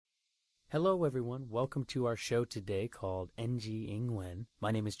Hello, everyone. Welcome to our show today called NG 英文.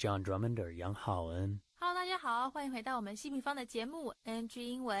 My name is John Drummond, or Yang Haoen. Hello， 大家好，欢迎回到我们西平方的节目 NG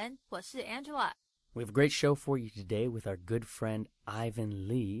英文，我是 Angela。We have a great show for you today with our good friend Ivan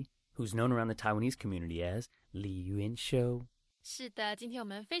Lee, who's known around the Taiwanese community as Li Yuanshou. 是的，今天我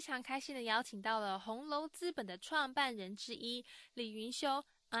们非常开心的邀请到了红楼资本的创办人之一李云修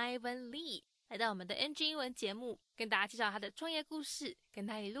Ivan Lee 来到我们的 NG 英文节目，跟大家介绍他的创业故事，跟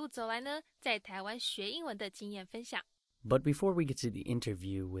他一路走来呢，在台湾学英文的经验分享。But before we get to the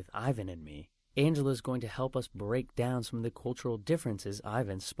interview with Ivan and me, Angela is going to help us break down some of the cultural differences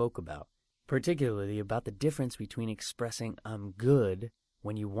Ivan spoke about, particularly about the difference between expressing I'm good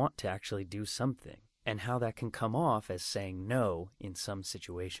when you want to actually do something, and how that can come off as saying no in some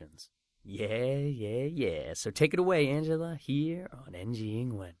situations. Yeah. So take it away, Angela, here on NG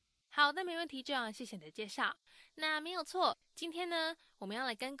英文。好的，没问题，这样谢谢你的介绍。那没有错，今天呢，我们要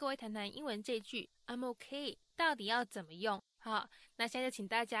来跟各位谈谈英文这句 I'm okay 到底要怎么用。好，那现在就请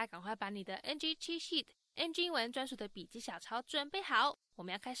大家赶快把你的 NG cheat sheet、NG 英文专属的笔记小抄准备好，我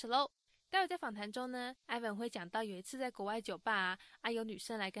们要开始喽。待会在访谈中呢 ，Ivan 会讲到有一次在国外酒吧有女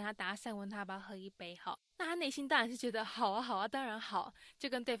生来跟他搭讪，问他要不要喝一杯。好，那他内心当然是觉得好啊，当然好，就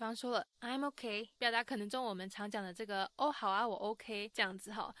跟对方说了 I'm okay， 表达可能中我们常讲的这个好啊，我 OK 这样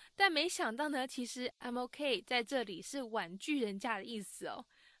子哈。但没想到呢，其实 I'm okay 在这里是婉拒人家的意思哦。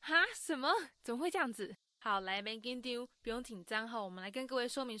哈，什么？怎么会这样子？好，来别紧张，不用紧张哈，我们来跟各位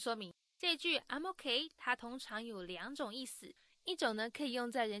说明。这句 I'm okay 它通常有两种意思。一种呢，可以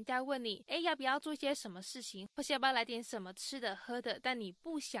用在人家问你要不要做些什么事情，或是要不要来点什么吃的喝的，但你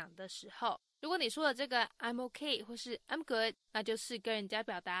不想的时候，如果你说了这个 I'm okay 或是 I'm good， 那就是跟人家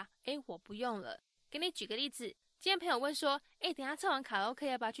表达我不用了。给你举个例子，今天朋友问说等一下唱完卡拉 OK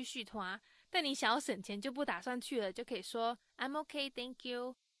要不要去续团啊？但你想要省钱就不打算去了，就可以说 I'm okay thank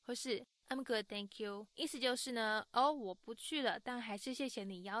you 或是 I'm good thank you， 意思就是呢我不去了，但还是谢谢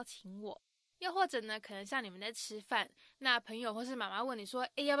你邀请我。又或者呢，可能像你们在吃饭，那朋友或是妈妈问你说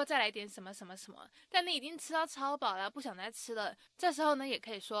要不要再来点什么什么什么，但你已经吃到超饱了，不想再吃了，这时候呢也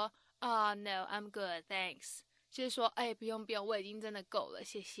可以说no I'm good thanks， 就是说不用我已经真的够了，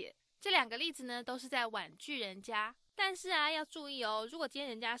谢谢。这两个例子呢都是在婉拒人家，但是要注意哦，如果今天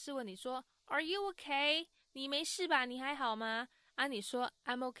人家是问你说 Are you okay？ 你没事吧？你还好吗？你说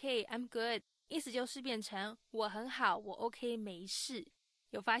I'm okay I'm good， 意思就是变成我很好，我 OK 没事。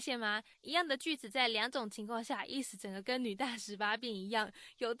有发现吗？一样的句子在两种情况下，意思整个跟女大18变一样，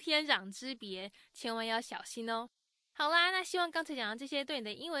有天壤之别，千万要小心哦。好啦，那希望刚才讲的这些对你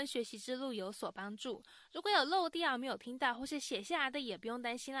的英文学习之路有所帮助。如果有漏掉没有听到或是写下来的，也不用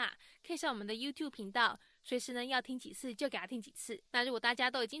担心啦，可以上我们的 YouTube 频道，随时呢要听几次就给他听几次。那如果大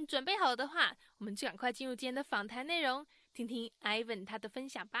家都已经准备好了的话，我们就赶快进入今天的访谈内容，听听 Ivan 他的分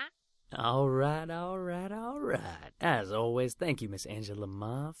享吧。All right. As always, thank you, Miss Angela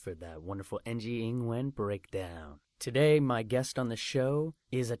Ma, for that wonderful NG 英文 breakdown. Today, my guest on the show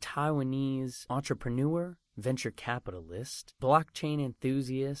is a Taiwanese entrepreneur, venture capitalist, blockchain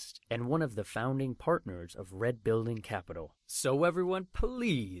enthusiast, and one of the founding partners of Red Building Capital. So everyone,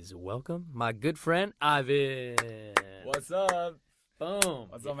 please welcome my good friend, Ivan. What's up? Boom.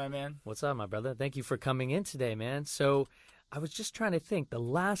 What's up, my man? What's up, my brother? Thank you for coming in today, man. So I was just trying to think. The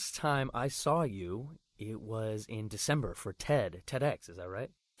last time I saw you, it was in December for TEDx, is that right?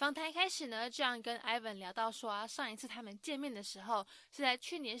 访谈开始呢，这样跟 Ivan 聊到说上一次他们见面的时候是在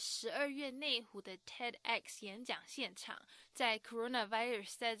去年12月内湖的 TEDx 演讲现场，在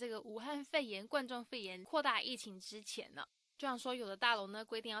coronavirus 在这个武汉肺炎冠状肺炎扩大疫情之前呢。就像说有的大楼呢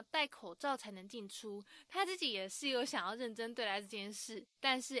规定要戴口罩才能进出，他自己也是有想要认真对待这件事，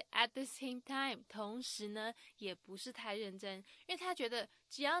但是 at the same time 同时呢也不是太认真，因为他觉得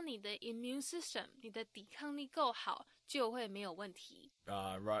只要你的 immune system 你的抵抗力够好就会没有问题。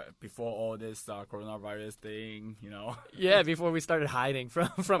Right before all this coronavirus thing, Yeah, before we started hiding from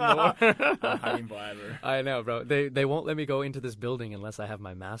the war. I'm hiding forever. I know, bro. They won't let me go into this building unless I have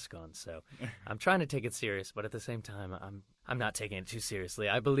my mask on. So I'm trying to take it serious, but at the same time, I'm not taking it too seriously.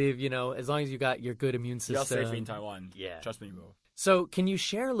 I believe, as long as you got your good immune system. You're safe in Taiwan. Yeah. Trust me, bro. So can you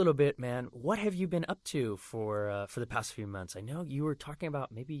share a little bit, man? What have you been up to for the past few months? I know you were talking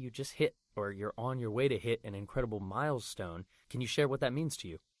about maybe you just hit or you're on your way to hit an incredible milestone. Can you share what that means to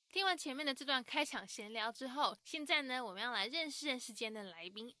you? 听完前面的这段开场闲聊之后，现在呢我们要来认识今天的来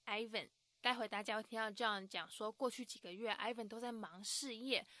宾 Ivan。待会大家会听到这样讲说，过去几个月 Ivan 都在忙事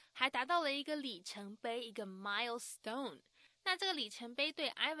业，还达到了一个里程碑，一个 milestone。那这个里程碑对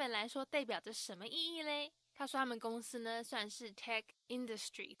Ivan 来说代表着什么意义嘞？他说他们公司呢算是 tech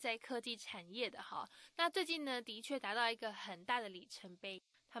industry 在科技产业的哈，那最近呢的确达到一个很大的里程碑。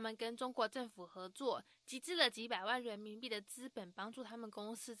他们跟中国政府合作，集资了几百万人民币的资本，帮助他们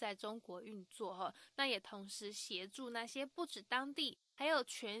公司在中国运作。那也同时协助那些不止当地，还有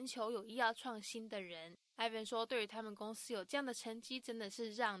全球有意要创新的人。Ivan 说，对于他们公司有这样的成绩，真的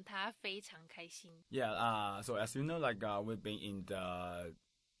是让他非常开心。Yeah. So as you know, like we've been in the,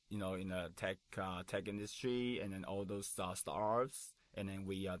 in the tech industry, and then all those startups, and then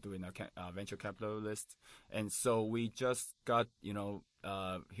we are doing a venture capitalist, and so we just got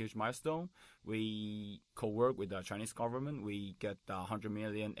a huge milestone. We co-work with the Chinese government. We get 100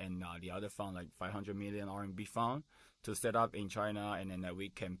 million, and the other fund like 500 million RMB fund to set up in China, and then we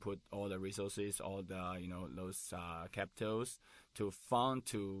can put all the resources, all the those capitals to fund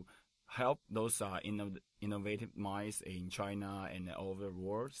to help those innovative minds in China and all over the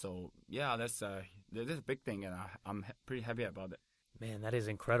world. So yeah, that's a big thing, and I'm pretty happy about it. Man, that is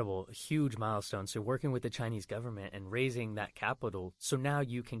incredible. A huge milestone. So working with the Chinese government and raising that capital, so now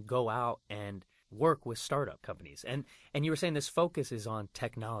you can go out and work with startup companies. And you were saying this focus is on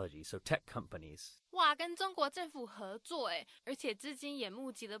technology, so tech companies. 哇，跟中国政府合作诶，而且资金也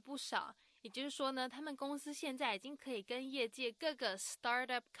募集了不少。也就是说呢，他们公司现在已经可以跟业界各个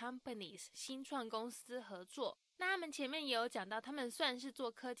startup companies 新创公司合作。那他们前面也有讲到，他们算是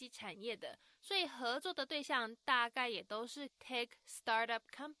做科技产业的，所以合作的对象大概也都是 tech startup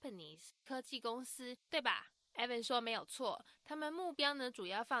companies 科技公司，对吧？Evan 说没有错，他们目标呢主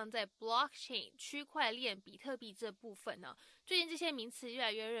要放在 blockchain 区块链比特币这部分呢。最近这些名词越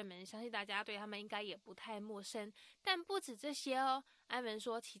来越热门，相信大家对他们应该也不太陌生。但不止这些哦，Evan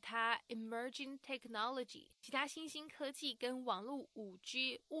说其他 emerging technology 其他新兴科技跟网络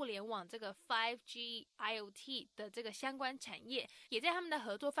 5G 物联网这个 5G IoT 的这个相关产业也在他们的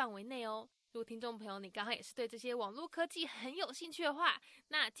合作范围内哦。如果听众朋友你刚好也是对这些网络科技很有兴趣的话，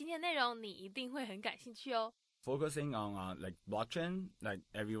那今天的内容你一定会很感兴趣哦。Focusing on like blockchain, like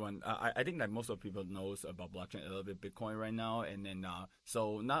everyone, I think that most of people knows about blockchain, a little bit Bitcoin right now, and then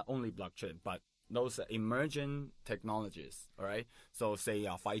so not only blockchain, but those emerging technologies, all right? So say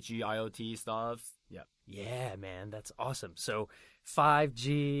 5G IoT stuff, yeah. Yeah, man, that's awesome. So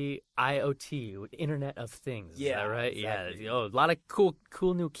 5G IoT, Internet of Things, is that right? Exactly. Yeah, a lot of cool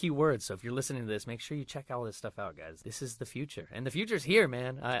new keywords. So if you're listening to this, make sure you check all this stuff out, guys. This is the future, and the future's here,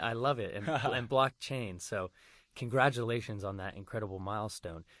 man. I love it, and blockchain. So congratulations on that incredible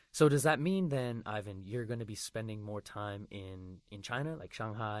milestone. So does that mean then, Ivan, you're going to be spending more time in China, like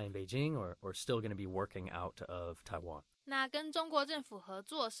Shanghai and Beijing, or still going to be working out of Taiwan? 那跟中国政府合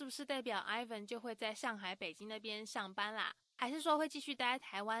作，是不是代表 Ivan 就会在上海、北京那边上班啦？还是说会继续待在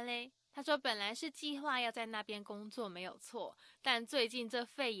台湾嘞？他说本来是计划要在那边工作没有错，但最近这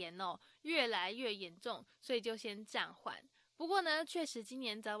肺炎越来越严重，所以就先暂缓。不过呢，确实今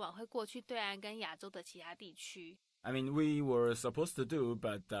年早晚会过去对岸跟亚洲的其他地区。I mean, we were supposed to do,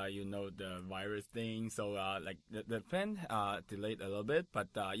 but the virus thing, so like the plan delayed a little bit. But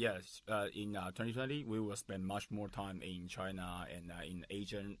yes, in 2020, we will spend much more time in China and in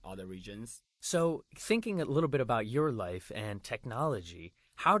Asian other regions. So thinking a little bit about your life and technology,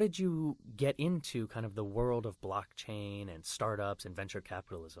 how did you get into kind of the world of blockchain and startups and venture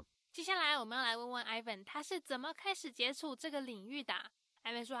capitalism? 接下来我们要来问问 Ivan， 他是怎么开始接触这个领域的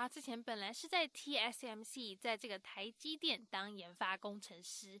？Ivan 说他之前本来是在 TSMC 在这个台积电当研发工程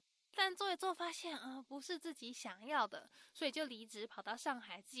师，但做一做发现不是自己想要的，所以就离职跑到上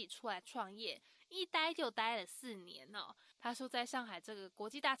海自己出来创业，一待就待了4年哦。他说在上海这个国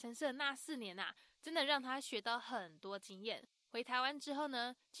际大城市的那4年真的让他学到很多经验。回台湾之后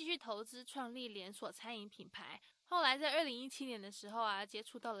呢，继续投资创立连锁餐饮品牌，后来在2017年的时候接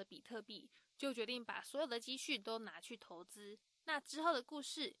触到了比特币，就决定把所有的积蓄都拿去投资。那之后的故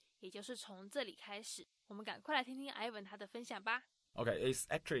事也就是从这里开始，我们赶快来听听 Ivan 他的分享吧。Okay, it's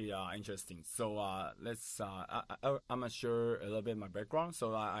actually interesting. So let's I'm gonna share a little bit my background.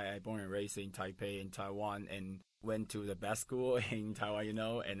 So I born and raised in Taipei in Taiwan, and went to the best school in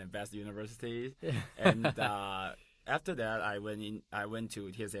Taiwan, and the best universities. And after that, I went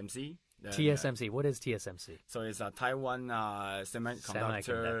to TSMC. TSMC, what is TSMC? So it's a Taiwan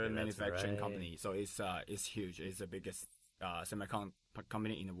semiconductor manufacturing right. company. So it's huge. It's the biggest semiconductor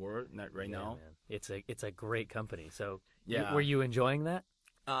company in the world right now. Man. It's a great company. So yeah. Were you enjoying that?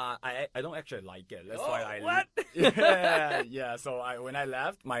 I don't actually like it. That's why I what? yeah. So when I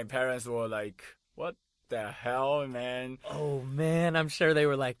left, my parents were like, "What the hell, man?" Oh man, I'm sure they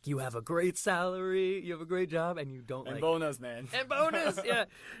were like, "You have a great salary, you have a great job, and you don't and like bonus, man. and bonus." Yeah.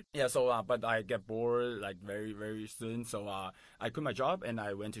 Yeah. So but I get bored like very very soon. So I quit my job and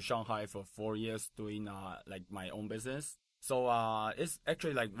I went to Shanghai for 4 years doing like my own business. So it's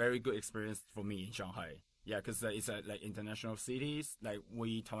actually like very good experience for me in Shanghai. Yeah, because it's like international cities. Like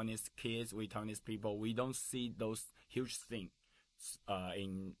we Taiwanese kids, we Taiwanese people, we don't see those huge things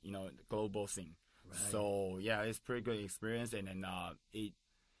in global thing. Right. So yeah, it's pretty good experience, and then it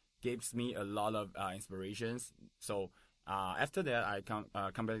gives me a lot of inspirations. So after that, I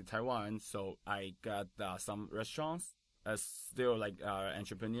come back to Taiwan. So I got some restaurants, still like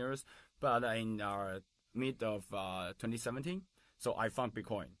entrepreneurs, but in mid of 2017, so I found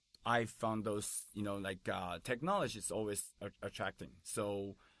Bitcoin. I found those, technology is always attracting.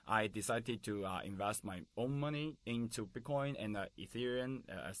 So I decided to invest my own money into Bitcoin and Ethereum,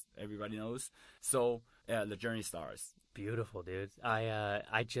 as everybody knows. So the journey starts. Beautiful, dude.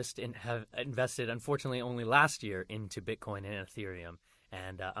 I just have invested, unfortunately, only last year into Bitcoin and Ethereum,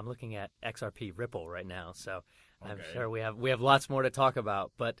 and I'm looking at XRP Ripple right now. So I'm sure we have lots more to talk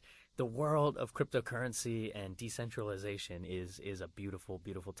about. But the world of cryptocurrency and decentralization is a beautiful,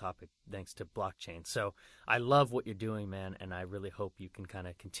 beautiful topic thanks to blockchain. So I love what you're doing, man, and I really hope you can kind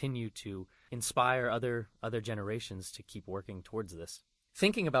of continue to inspire other generations to keep working towards this.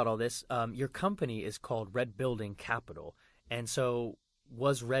 Thinking about all this, your company is called Red Building Capital. And so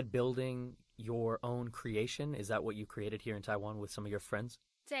was Red Building your own creation? Is that what you created here in Taiwan with some of your friends?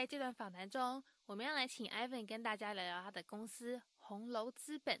 在这段访谈中，我们要来请 Ivan 跟大家聊聊他的公司红楼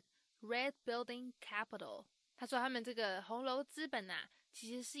资本 Red Building Capital。他说他们这个红楼资本其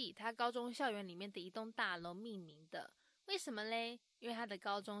实是以他高中校园里面的一栋大楼命名的。为什么嘞？因为他的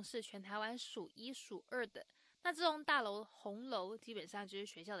高中是全台湾数1数2的。那这栋大楼红楼基本上就是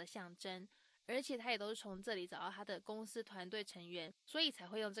学校的象征，而且他也都是从这里找到他的公司团队成员，所以才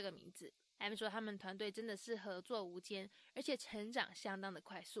会用这个名字。他们说他们团队真的是合作无间，而且成长相当的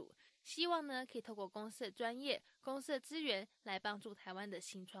快速。希望呢可以透过公司的专业、公司的资源来帮助台湾的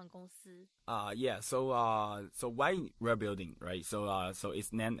新创公司。So why Red Building, right? So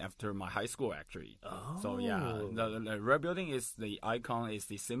it's named after my high school actually. Oh. So yeah, the Red Building is the icon, is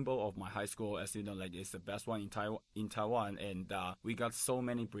the symbol of my high school. As you know, like it's the best one in Taiwan, and we got so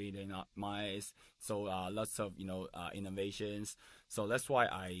many brilliant minds. So lots of innovations. So that's why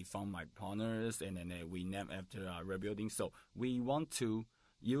I found my partners, and then we named after Red Building. So we want to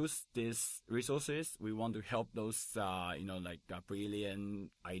use these resources. We want to help those,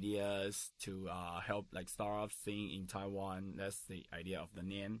 brilliant ideas to help like startups thing in Taiwan. That's the idea of the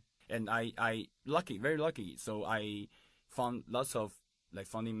name. And I very lucky. So I found lots of like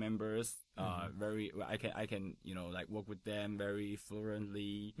founding members. I can work with them very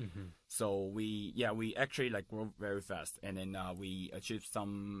fluently. Mm-hmm. So we actually like grow very fast, and then we achieved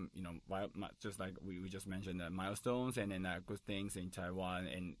some just like we just mentioned milestones, and then good things in Taiwan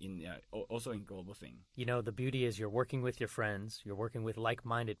and in also in global thing. The beauty is you're working with your friends, you're working with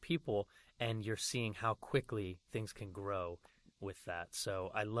like-minded people, and you're seeing how quickly things can grow with that.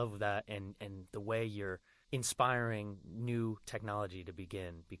 So I love that, and the way you're inspiring new technology to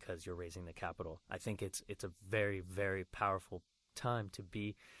begin because you're raising the capital. I think it's a very, very powerful time to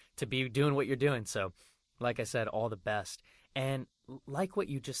be doing what you're doing. So like I said, all the best. And like what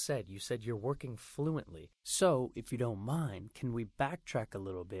you just said, you said you're working fluently. So if you don't mind, can we backtrack a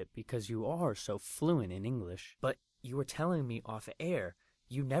little bit, because you are so fluent in English, but you were telling me off air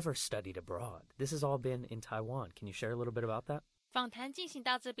you never studied abroad. This has all been in Taiwan. Can you share a little bit about that? 访谈进行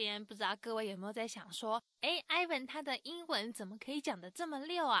到这边，不知道各位有没有在想说，Ivan 他的英文怎么可以讲得这么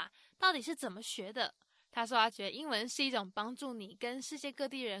溜啊？到底是怎么学的？他说他觉得英文是一种帮助你跟世界各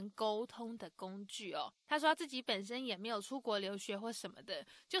地人沟通的工具哦。他说他自己本身也没有出国留学或什么的，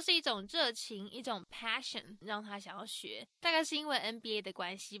就是一种热情，一种 passion 让他想要学。大概是因为 NBA 的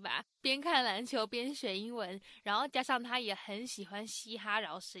关系吧，边看篮球边学英文，然后加上他也很喜欢嘻哈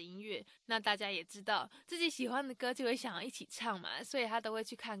饶舌音乐。那大家也知道自己喜欢的歌就会想要一起唱嘛，所以他都会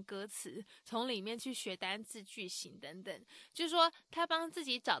去看歌词，从里面去学单字句型等等。就是说他帮自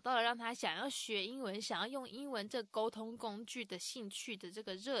己找到了让他想要学英文，想要用英文这沟通工具的兴趣的这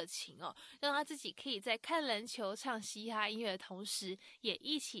个热情哦，让他自己可以在看篮球唱嘻哈音乐的同时也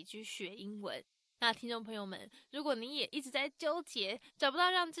一起去学英文。那听众朋友们，如果你也一直在纠结，找不到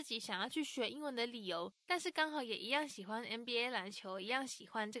让自己想要去学英文的理由，但是刚好也一样喜欢 NBA 篮球，一样喜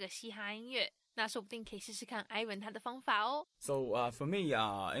欢这个嘻哈音乐，那说不定可以试试看 Ivan 他的方法哦。So for me,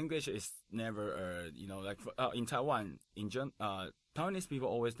 English is never in Taiwan Taiwanese people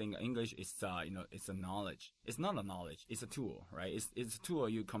always think English is it's a knowledge. It's not a knowledge. It's a tool, right? It's a tool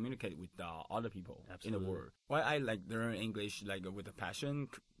you communicate with other people in the world. Why I like learn English like with a passion?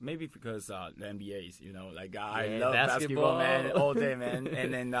 Maybe because the NBAs, I love basketball, man, all day, man.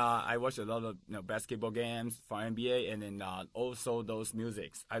 And then I watch a lot of basketball games for NBA, and then also those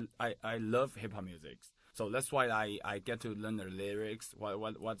musics. I love hip hop musics. So that's why I get to learn the lyrics,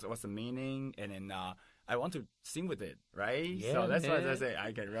 what's the meaning, and then I want to sing with it, right? Yeah, so that's why I man. say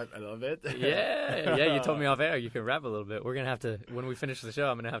I can rap a little bit. Yeah, you told me off air you can rap a little bit. We're going to have to, when we finish the show,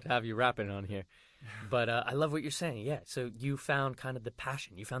 I'm going to have you rapping on here. But I love what you're saying. Yeah, so you found kind of the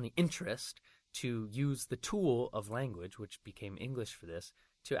passion. You found the interest to use the tool of language, which became English for this,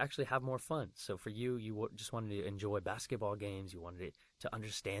 to actually have more fun. So for you, just wanted to enjoy basketball games. You wanted to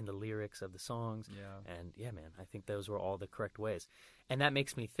understand the lyrics of the songs. Yeah. And yeah, man, I think those were all the correct ways. And that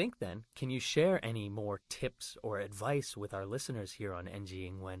makes me think then, can you share any more tips or advice with our listeners here on NG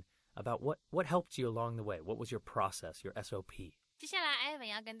Ingwen about what helped you along the way? What was your process, your SOP? 接下来 Ivan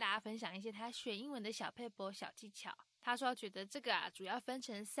要跟大家分享一些他学英文的小撇步、小技巧。他说觉得这个主要分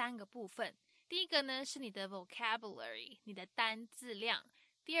成3个部分。第一个呢是你的 vocabulary， 你的单字量。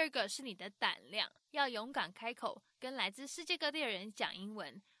第二个是你的胆量，要勇敢开口跟来自世界各地的人讲英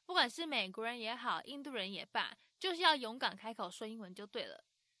文，不管是美国人也好，印度人也罢，就是要勇敢开口说英文就对了。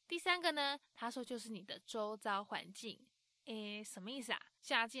第3个呢，他说就是你的周遭环境。什么意思啊？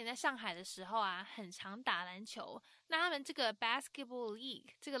像之前在上海的时候啊，很常打篮球，那他们这个 basketball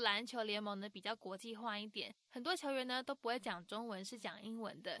league 这个篮球联盟呢比较国际化一点，很多球员呢都不会讲中文，是讲英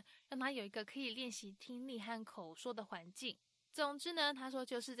文的，让他有一个可以练习听力和口说的环境。总之呢，他说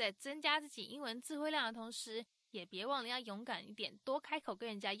就是在增加自己英文词汇量的同时，也别忘了要勇敢一点，多开口跟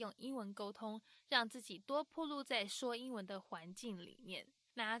人家用英文沟通，让自己多暴露在说英文的环境里面。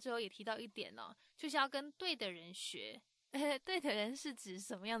那他最后也提到一点哦，就是要跟对的人学。对的人是指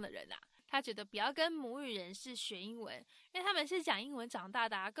什么样的人啊？他觉得不要跟母语人士学英文，因为他们是讲英文长大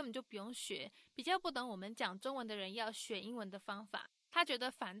的啊，根本就不用学，比较不懂我们讲中文的人要学英文的方法。他觉得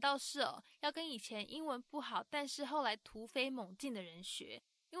反倒是要跟以前英文不好但是后来突飞猛进的人学，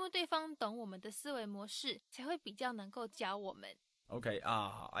因为对方懂我们的思维模式，才会比较能够教我们。Okay,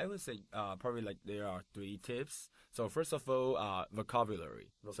 I would say probably like there are 3 tips. So first of all,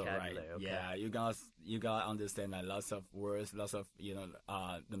 vocabulary. So right, okay. yeah, you gotta understand like lots of words, lots of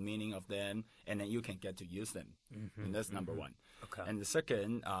the meaning of them, and then you can get to use them. And that's number 1. Okay. And the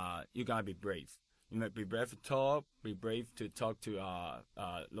second, you gotta be brave. You might be brave to talk. Be brave to talk to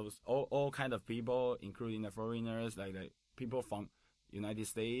those all kind of people, including the foreigners, like the people from United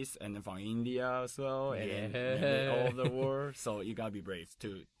States and then from India as well, and then all over the world. So you gotta be brave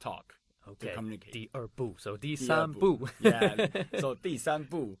to talk, to communicate. 第2步 so 第3步 Yeah. So 第3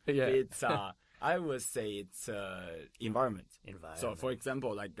步 Yeah. it's I would say it's environment. Environment. So for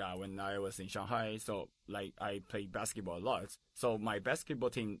example, like when I was in Shanghai, so like I played basketball a lot. So my basketball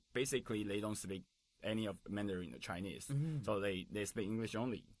team basically they don't speak any of Mandarin or Chinese. So they speak English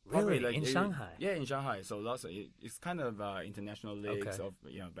only. Really? Like In Shanghai? Yeah, in Shanghai. So lots of, it's kind of international leagues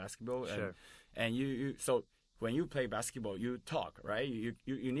Okay. of basketball. Sure. And you so when you play basketball, you talk, right?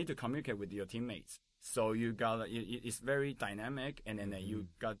 You need to communicate with your teammates. So you got it's very dynamic, and then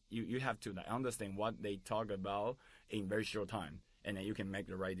you have to like understand what they talk about in very short time, and then you can make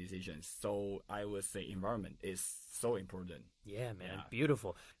the right decisions. So I would say environment is so important. Yeah, man. Yeah.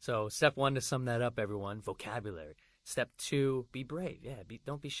 Beautiful. So step 1, to sum that up, everyone, vocabulary. Step 2, be brave. Yeah,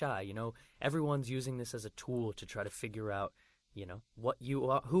 don't be shy. You know, everyone's using this as a tool to try to figure out, you know, what you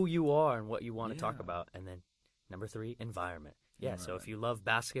are, who you are, and what you want to talk about. And then number 3, environment. Yeah, so if you love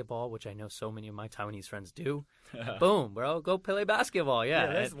basketball, which I know so many of my Taiwanese friends do, boom, bro, go play basketball.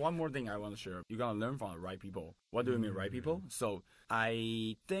 Yeah, There's one more thing I want to share. You gotta learn from the right people. What do you mean, right people? So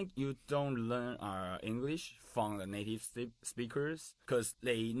I think you don't learn English from the native speakers because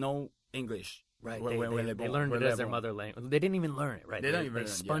they know English. Right, When they learned it as their mother language. They didn't even learn it, right? They don't even they learn it,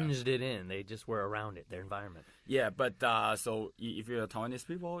 sponged it in. They just were around it, their environment. Yeah, but so if you're Taiwanese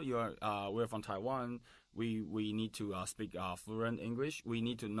people, we're from Taiwan. We need to speak fluent English. We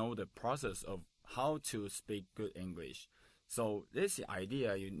need to know the process of how to speak good English. So this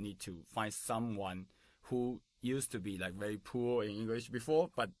idea, you need to find someone who used to be like very poor in English before,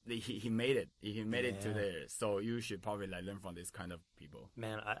 but he made it. He made it to there. So you should probably like learn from this kind of people.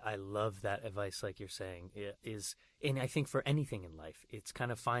 Man, I love that advice, like you're saying. It is, and I think for anything in life, it's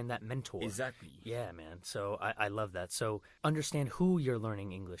kind of find that mentor. Exactly. Yeah, man. So I love that. So understand who you're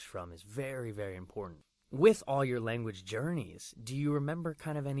learning English from is very, very important. With all your language journeys, do you remember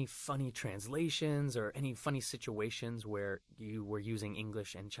kind of any funny translations or any funny situations where you were using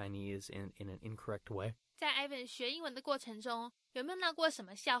English and Chinese in an incorrect way? 在 Ivan 学英文的过程中，有没有闹过什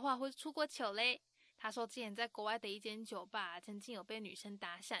么笑话或是出过糗嘞？他说之前在国外的一间酒吧，曾经有被女生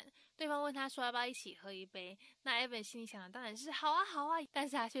搭讪，对方问他说要不要一起喝一杯，那 Evan 心里想的当然是好啊好啊，但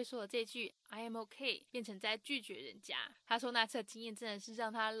是他却说了这句 I am okay 变成在拒绝人家。他说那次的经验真的是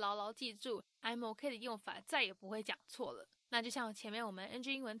让他牢牢记住 I am okay 的用法，再也不会讲错了。那就像前面我们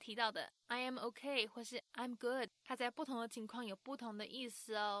NG 英文提到的 I am okay 或是 I'm good， 它在不同的情况有不同的意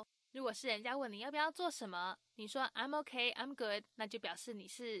思哦。如果是人家问你要不要做什么，你说 I'm okay, I'm good， 那就表示你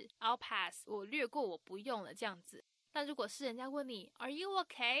是 I'll pass， 我略过，我不用了这样子。那如果是人家问你 Are you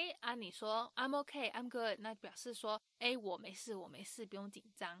okay？ 啊，你说 I'm okay, I'm good， 那表示说我没事，我没事，不用紧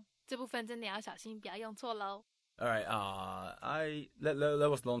张。这部分真的要小心，不要用错咯。All right. That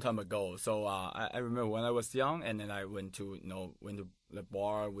was a long time ago. So I remember when I was young, and then I went to the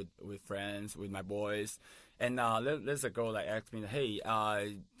bar with friends, with my boys, and there's a girl like asked me, hey,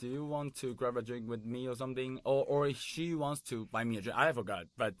 do you want to grab a drink with me or something, or she wants to buy me a drink. I forgot,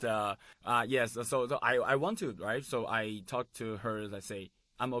 but yes. So I want to, right? So I talked to her. I say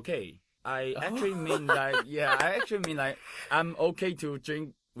I'm okay. I actually mean like I actually mean like I'm okay to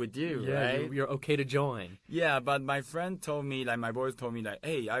drink with you, right? You're okay to join. Yeah, but my friend told me, like, my boys told me, like,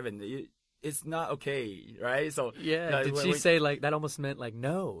 hey, Ivan, it's not okay, right? So like, did she say like that? Almost meant like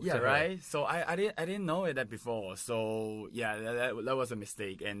no. Yeah, right. So I didn't know it that before. So yeah, that was a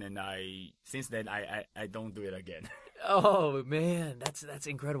mistake, and then since then I don't do it again. Oh man, that's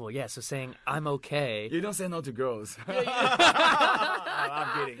incredible. Yeah, so saying I'm okay. You don't say no to girls.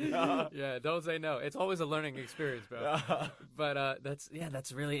 I'm kidding. Yeah, don't say no. It's always a learning experience, bro. But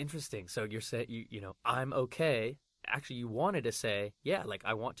that's really interesting. So you're saying I'm okay. Actually, you wanted to say like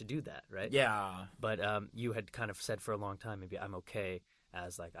I want to do that, right? Yeah. But you had kind of said for a long time maybe I'm okay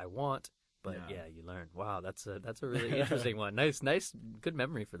as like I want. But yeah you learn. Wow, that's a really interesting one. Nice, good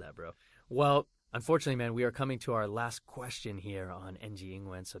memory for that, bro. Well. Unfortunately, man, we are coming to our last question here on NG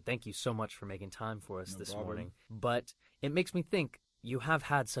Ingwen, so thank you so much for making time for us this morning. But it makes me think, you have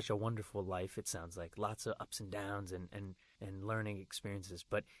had such a wonderful life, it sounds like. Lots of ups and downs and learning experiences.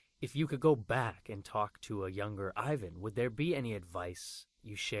 But if you could go back and talk to a younger Ivan, would there be any advice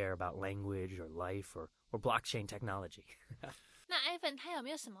you share about language or life or blockchain technology? 那 Ivan 他有没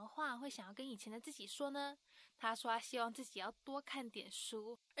有什么话会想要跟以前的自己说呢？他说他希望自己要多看点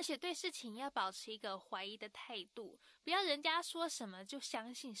书，而且对事情要保持一个怀疑的态度，不要人家说什么就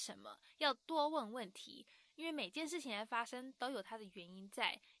相信什么，要多问问题，因为每件事情的发生都有它的原因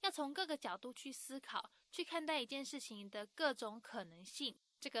在，要从各个角度去思考，去看待一件事情的各种可能性，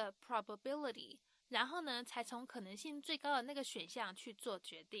这个 probability。然后呢，才从可能性最高的那个选项去做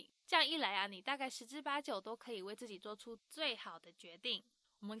决定。这样一来啊，你大概10之8九都可以为自己做出最好的决定。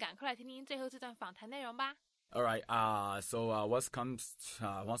我们赶快来听听最后这段访谈内容吧。All right. So what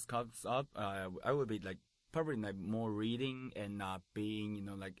comes up, I would be like probably like more reading and being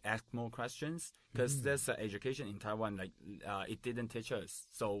like ask more questions, because there's education in Taiwan like it didn't teach us.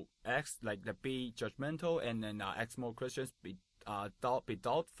 So ask like be judgmental and then ask more questions. Be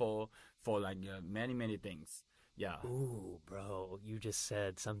thoughtful for like many things. Yeah. Ooh, bro, you just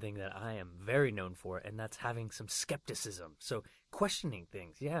said something that I am very known for, and that's having some skepticism. So questioning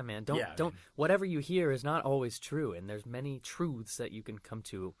things. Yeah, man. Don't whatever you hear is not always true, and there's many truths that you can come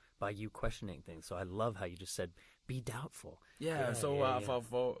to by you questioning things. So I love how you just said be doubtful. Yeah.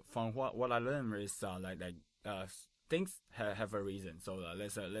 For from what I learned is things have a reason. So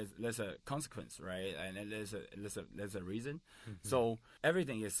there's a consequence, right? And there's a reason. Mm-hmm. So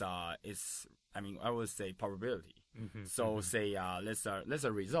everything is I mean, I would say probability. Mm-hmm. So say there's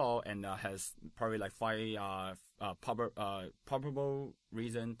a result and has probably like 5 probable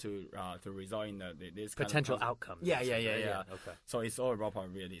reason to result in this potential kind of outcome. Yeah. Okay. So it's all about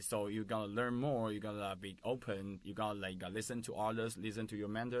probability. So you gotta learn more. You gotta be open. You gotta listen to others, listen to your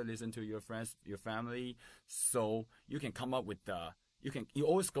mentor, listen to your friends, your family. So you can come up with you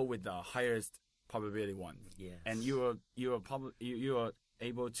always go with the highest probability one. Yes. And you are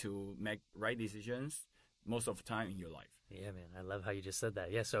able to make right decisions most of the time in your life. Yeah, man, I love how you just said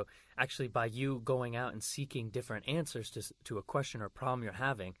that. Yeah, so actually by you going out and seeking different answers to a question or problem you're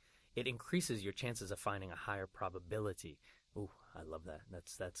having, it increases your chances of finding a higher probability. Ooh, I love that.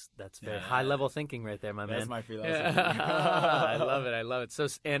 That's very high level thinking right there, my man. That's my philosophy. I love it. So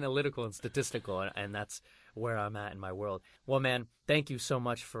analytical and statistical, and that's where I'm at in my world. Well, man, thank you so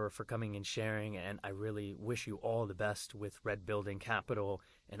much for coming and sharing, and I really wish you all the best with Red Building Capital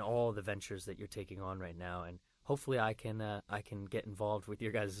and all the ventures that you're taking on right now, and hopefully I can get involved with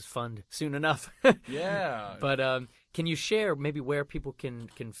your guys' fund soon enough. Yeah. But can you share maybe where people can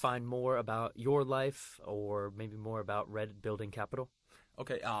find more about your life or maybe more about Red Building Capital?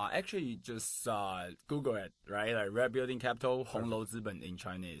 Okay, actually just Google it, right? Like Red Building Capital, Honglou Ziben in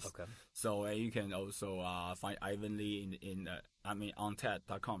Chinese. Okay. So you can also find Ivan Lee on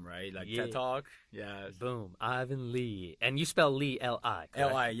TED.com, right? Like Yeah. TED Talk. Yeah. Boom, Ivan Lee. And you spell Lee, L-I,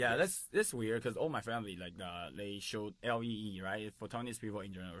 correct? L-I, yeah. Yes. That's weird because all my family, like, they showed L-E-E, right? For Taiwanese people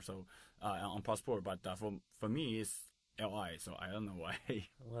in general, so on passport. But for me, it's LI, so I don't know why.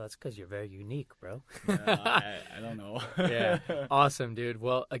 Well, that's because you're very unique, bro. I don't know. Yeah, awesome, dude.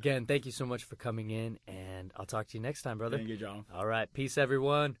 Well, again, thank you so much for coming in, and I'll talk to you next time, brother. Thank you, John. All right, peace,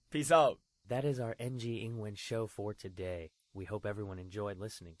 everyone. Peace out. That is our NG Ingwen show for today. We hope everyone enjoyed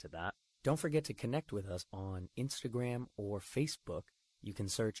listening to that. Don't forget to connect with us on Instagram or Facebook. You can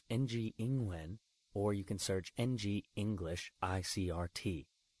search NG Ingwen, or you can search NG English ICRT.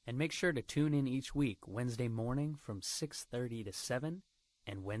 And make sure to tune in each week, Wednesday morning from 6:30 to 7,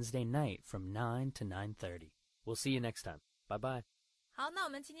 and Wednesday night from 9 to 9:30. We'll see you next time. Bye-bye. 好，那我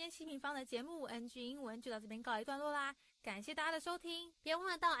们今天西平方的节目 NG 英文就到这边告一段落啦，感谢大家的收听，别忘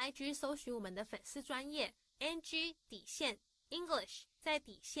了到 IG 搜寻我们的粉丝专页 NG 底线 English 在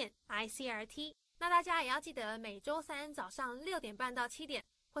底线 ICRT。那大家也要记得每周三早上6点半到7点，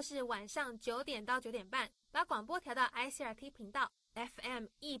或是晚上9点到9点半，把广播调到 ICRT 频道 FM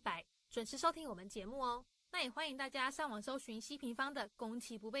 100，准时收听我们节目哦。那也欢迎大家上网搜寻西平方的攻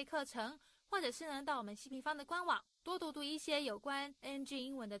其不备课程，或者是呢到我们西平方的官网多读一些有关 NG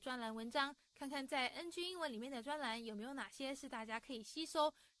英文的专栏文章，看看在 NG 英文里面的专栏有没有哪些是大家可以吸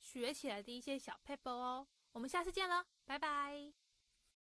收学起来的一些小 pebble 哦。我们下次见了，拜拜。